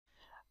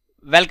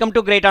Welcome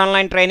to Great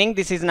Online Training.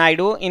 This is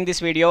Naidu. In this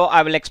video,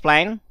 I will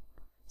explain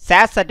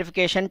SAS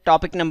Certification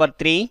topic number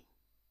 3.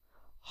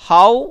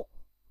 How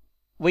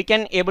we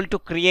can able to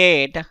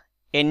create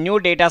a new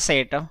data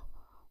set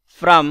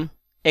from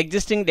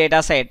existing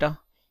data set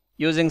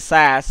using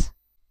SAS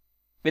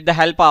with the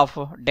help of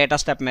data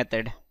step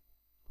method.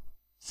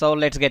 So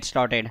let's get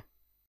started.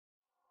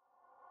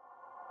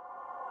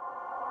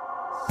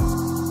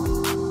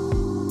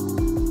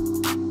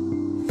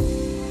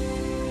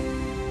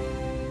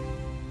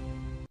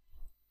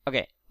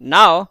 Okay,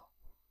 now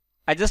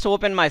I just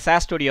open my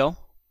SAS Studio.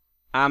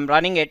 I'm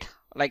running it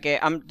like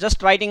I'm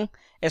just writing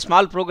a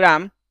small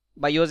program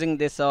by using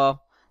this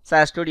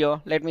SAS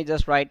Studio. Let me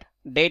just write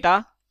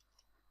data.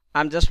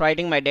 I'm just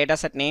writing my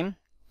dataset name.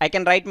 I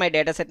can write my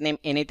dataset name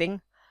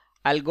anything.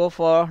 I'll go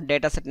for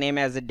dataset name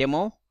as a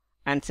demo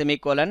and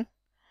semicolon,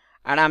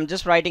 and I'm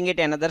just writing it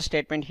another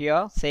statement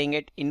here saying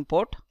it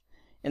input.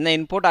 In the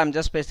input, I'm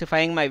just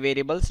specifying my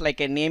variables, like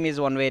a name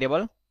is one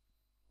variable.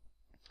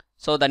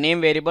 So the name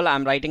variable,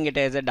 I'm writing it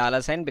as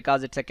a $sign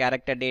because it's a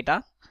character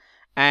data,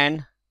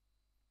 and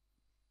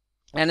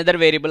another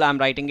variable I'm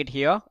writing it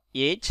here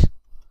age,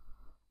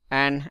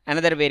 and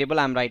another variable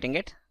I'm writing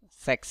it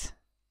sex.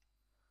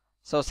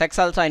 So sex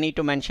also I need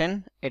to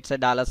mention it's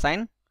a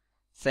 $sign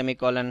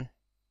semicolon.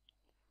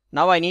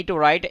 Now I need to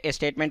write a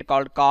statement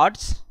called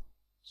cards,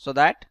 so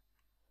that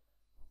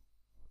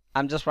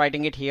I'm just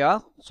writing it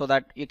here so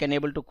that you can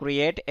able to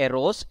create a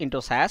rows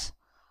into SAS.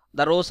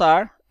 The rows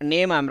are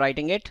name, I'm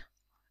writing it.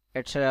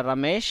 It's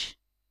Ramesh.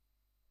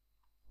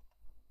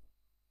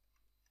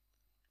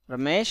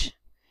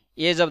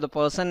 Age of the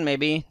person,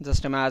 maybe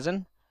just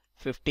imagine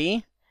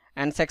 50,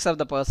 and sex of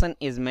the person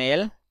is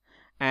male,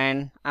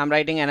 and I'm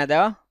writing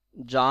another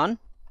John.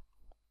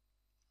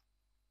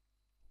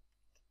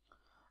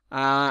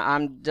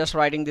 I'm just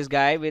writing this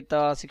guy with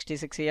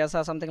 66 years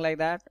or something like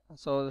that,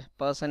 so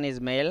person is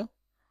male.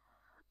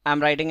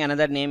 I'm writing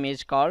another name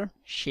is called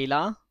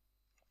Sheila,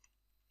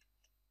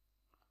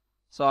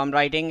 so I'm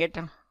writing it.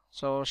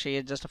 So she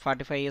is just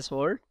 45 years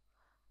old,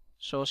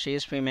 so she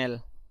is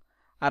female.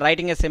 I'm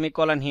writing a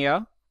semicolon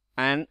here,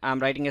 and I'm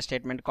writing a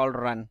statement called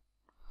run.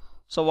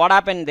 So what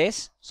happened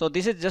this? So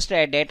this is just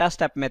a data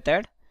step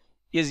method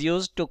is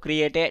used to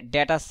create a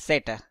data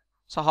set.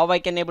 So how I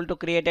can able to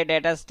create a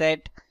data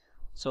set?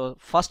 So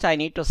first I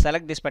need to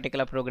select this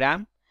particular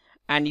program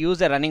and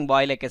use a running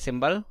boy like a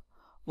symbol.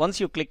 Once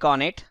you click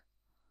on it,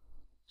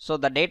 so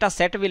the data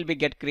set will be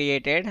get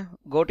created.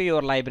 Go to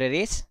your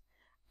libraries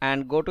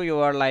and go to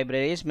your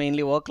libraries,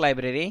 mainly work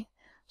library.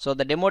 So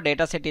the demo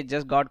data set is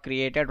just got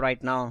created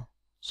right now.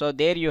 So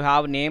there you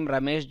have name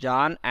Ramesh,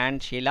 John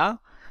and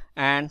Sheila,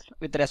 and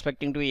with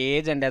respecting to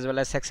age and as well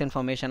as sex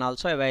information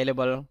also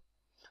available.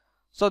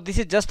 So this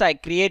is just I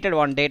created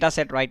one data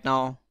set right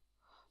now.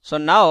 So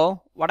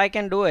now what I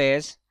can do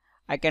is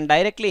I can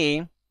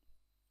directly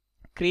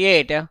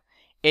create a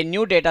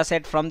new data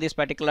set from this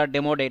particular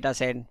demo data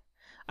set.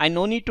 I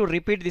no need to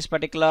repeat this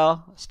particular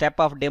step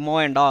of demo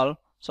and all.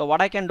 So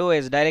what I can do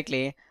is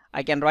directly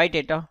I can write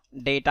it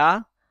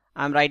data.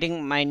 I'm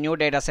writing my new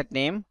dataset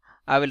name.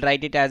 I will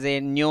write it as a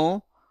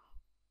new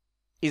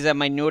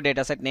my new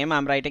dataset name.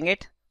 I'm writing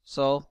it.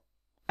 So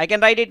I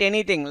can write it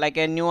anything like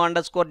a new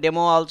underscore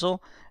demo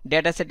also.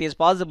 Dataset is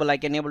possible. I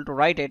can able to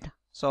write it.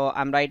 So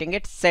I'm writing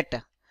it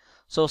set.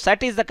 So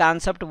set is the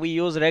concept we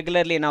use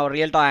regularly in our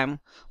real time.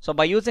 So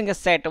by using a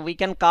set, we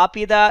can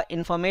copy the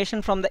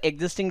information from the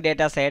existing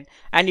dataset,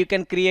 and you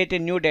can create a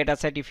new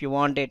dataset if you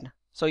want it.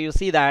 So you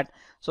see that.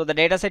 So the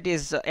dataset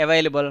is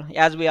available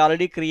as we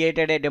already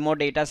created a demo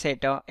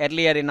dataset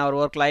earlier in our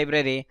work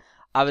library.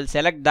 I will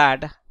select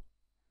that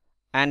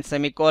and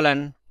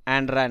semicolon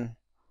and run.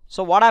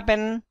 So what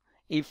happen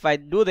if I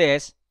do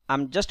this?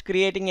 I'm just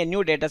creating a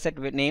new dataset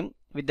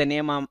with the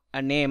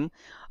name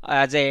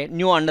as a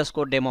new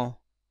underscore demo.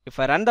 If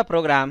I run the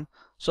program,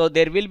 so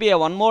there will be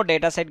one more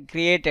dataset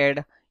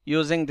created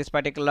using this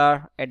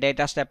particular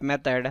data step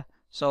method.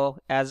 So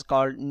as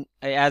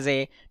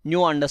a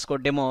new underscore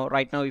demo.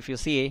 Right now if you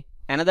see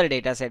another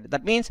data set,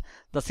 that means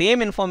the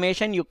same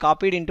information you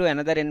copied into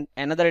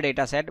another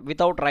data set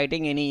without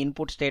writing any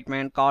input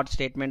statement, card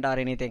statement or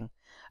anything.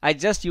 I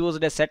just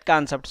used a set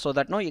concept so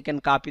that you can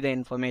copy the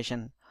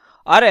information.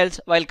 Or else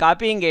while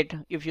copying it,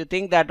 if you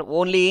think that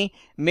only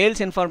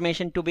male's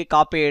information to be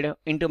copied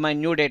into my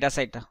new data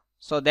set,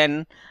 so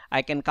then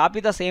I can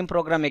copy the same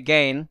program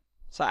again.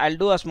 So I'll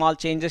do a small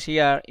changes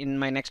here in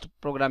my next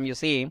program. You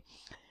see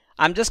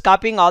I'm just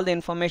copying all the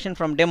information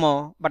from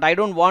demo, but I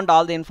don't want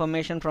all the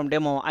information from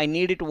demo. I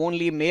need it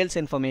only male's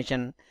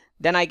information.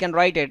 Then I can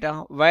write it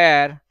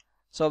where.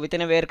 So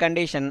within a where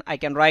condition, I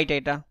can write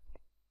it.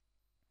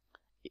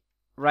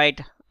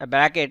 Write a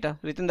bracket.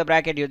 Within the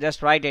bracket, you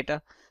just write it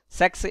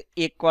sex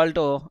equal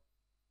to,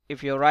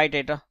 if you write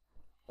it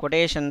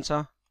quotations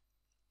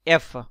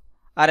F, or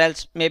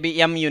else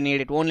maybe M you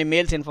need it. Only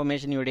male's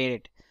information you need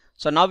it.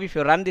 So now if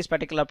you run this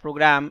particular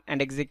program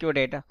and execute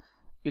it,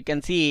 you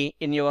can see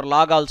in your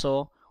log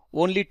also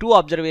only 2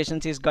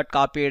 observations is got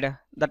copied.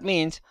 That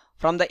means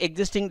from the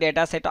existing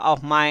data set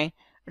of my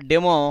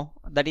demo,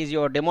 that is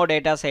your demo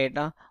data set,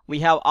 we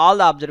have all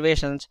the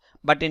observations,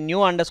 but in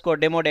new underscore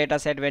demo data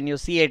set, when you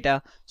see it,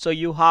 so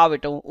you have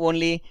it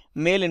only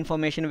male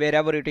information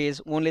wherever it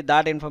is, only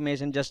that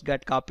information just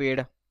get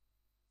copied.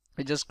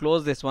 We just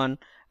close this one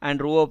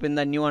and reopen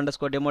the new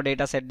underscore demo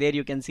data set. There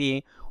you can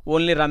see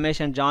only Ramesh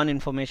and John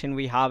information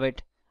we have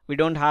it. We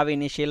don't have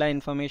any Sheila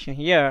information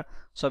here.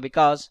 So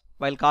because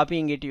while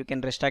copying it, you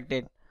can restrict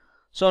it.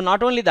 So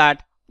not only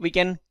that, we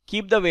can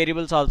keep the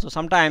variables also.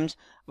 Sometimes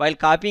while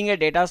copying a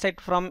data set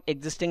from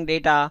existing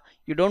data,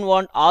 you don't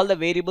want all the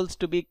variables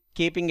to be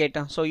keeping it.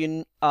 So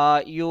you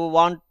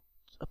want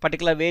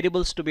particular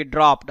variables to be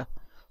dropped.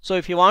 So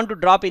if you want to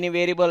drop any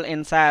variable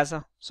in SAS,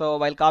 so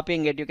while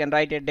copying it, you can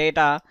write a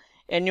data,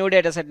 a new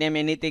data set name,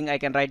 anything. I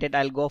can write it.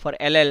 I'll go for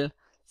LL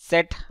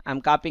set.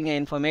 I'm copying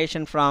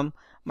information from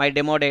my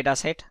demo data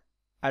set.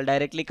 I'll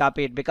directly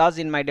copy it because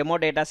in my demo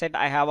data set,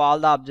 I have all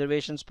the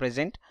observations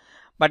present.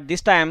 But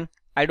this time,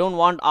 I don't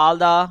want all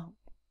the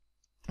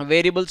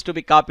variables to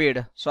be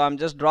copied. So I'm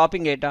just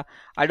dropping it.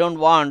 I don't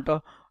want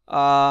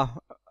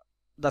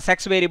the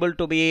sex variable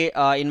to be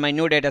in my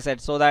new data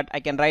set, so that I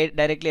can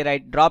directly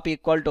write drop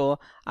equal to,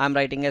 I'm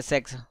writing a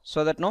sex,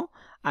 so that no,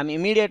 I'm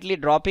immediately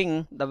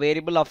dropping the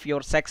variable of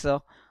your sex,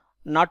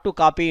 not to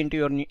copy into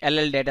your new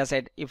LL data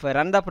set. If I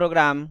run the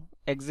program,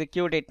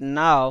 execute it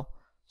now,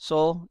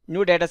 so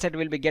new data set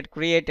will be get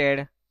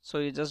created. So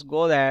you just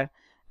go there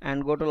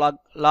and go to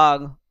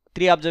log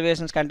 3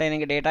 observations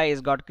containing a data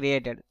is got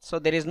created. So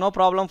there is no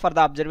problem for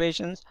the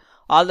observations.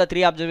 All the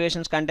 3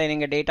 observations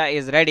containing a data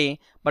is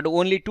ready, but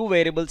only 2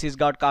 variables is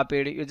got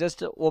copied. You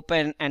just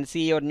open and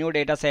see your new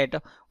data set.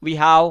 We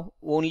have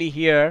only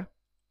here,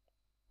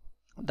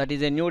 that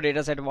is a new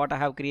data set what I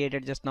have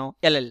created just now,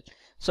 LL.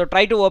 So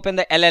try to open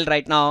the LL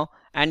right now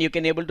and you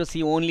can able to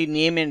see only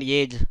name and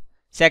age.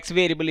 Sex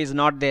variable is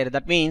not there.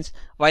 That means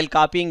while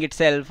copying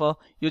itself,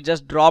 you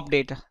just dropped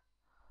it.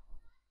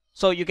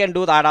 So you can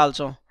do that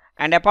also.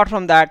 And apart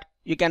from that,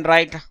 you can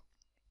write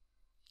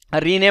a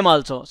rename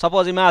also.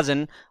 Suppose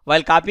imagine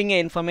while copying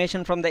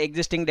information from the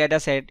existing data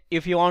set,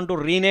 if you want to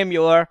rename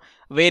your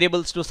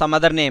variables to some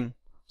other name.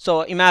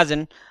 So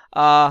imagine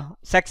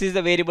sex is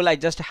the variable, I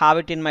just have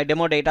it in my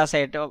demo data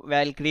set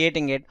while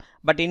creating it,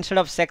 but instead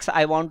of sex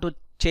I want to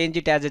change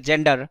it as a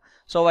gender.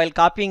 So while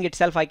copying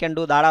itself, I can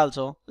do that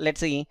also. Let's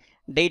see,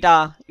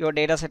 data, your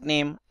data set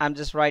name, I'm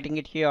just writing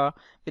it here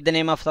with the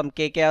name of some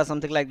KK or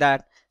something like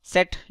that.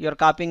 Set, you're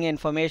copying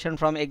information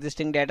from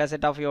existing data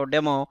set of your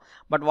demo,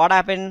 but what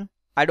happened,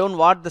 I don't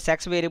want the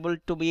sex variable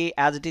to be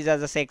as it is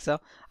as a sex.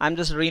 I'm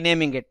just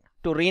renaming it.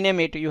 To rename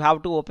it, you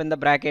have to open the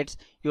brackets.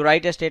 You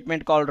write a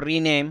statement called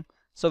rename.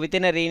 So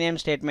within a rename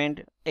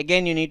statement,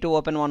 again you need to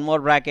open one more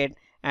bracket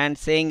and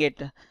saying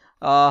it,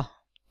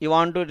 you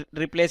want to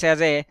replace as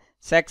a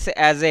sex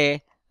as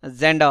a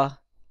gender.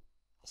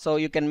 So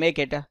you can make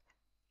it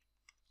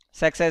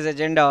sex as a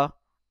gender,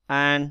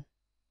 and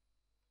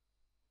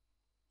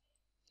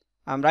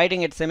I'm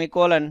writing it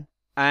semicolon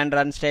and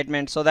run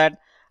statement, so that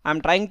I'm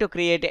trying to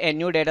create a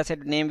new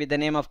dataset name with the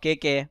name of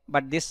KK,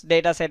 but this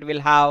dataset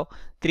will have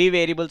 3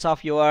 variables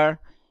of your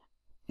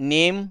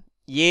name,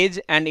 age,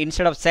 and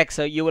instead of sex,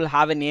 you will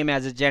have a name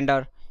as a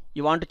gender.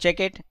 You want to check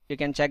it? You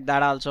can check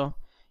that also.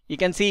 You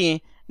can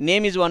see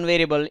name is one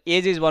variable,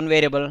 age is one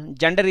variable,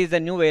 gender is the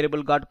new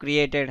variable got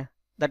created.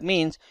 That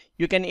means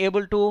you can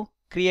able to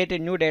create a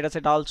new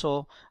dataset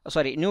also,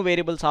 new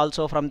variables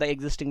also from the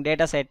existing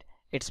dataset.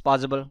 It's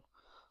possible.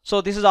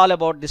 So this is all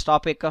about this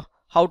topic,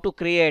 how to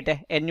create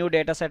a new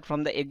dataset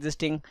from the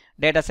existing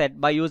dataset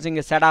by using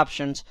a set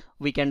options.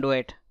 We can do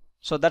it.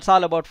 So that's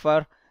all about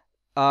for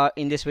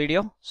in this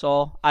video.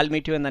 So I'll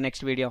meet you in the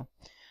next video.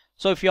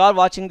 So if you are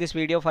watching this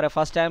video for a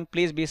first time,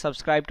 please be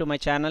subscribed to my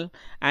channel,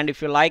 and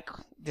if you like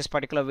this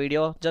particular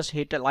video, just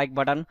hit a like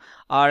button,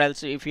 or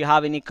else if you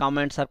have any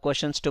comments or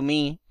questions to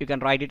me, you can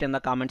write it in the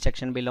comment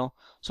section below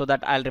so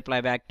that I'll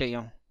reply back to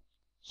you.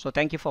 So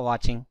thank you for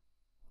watching.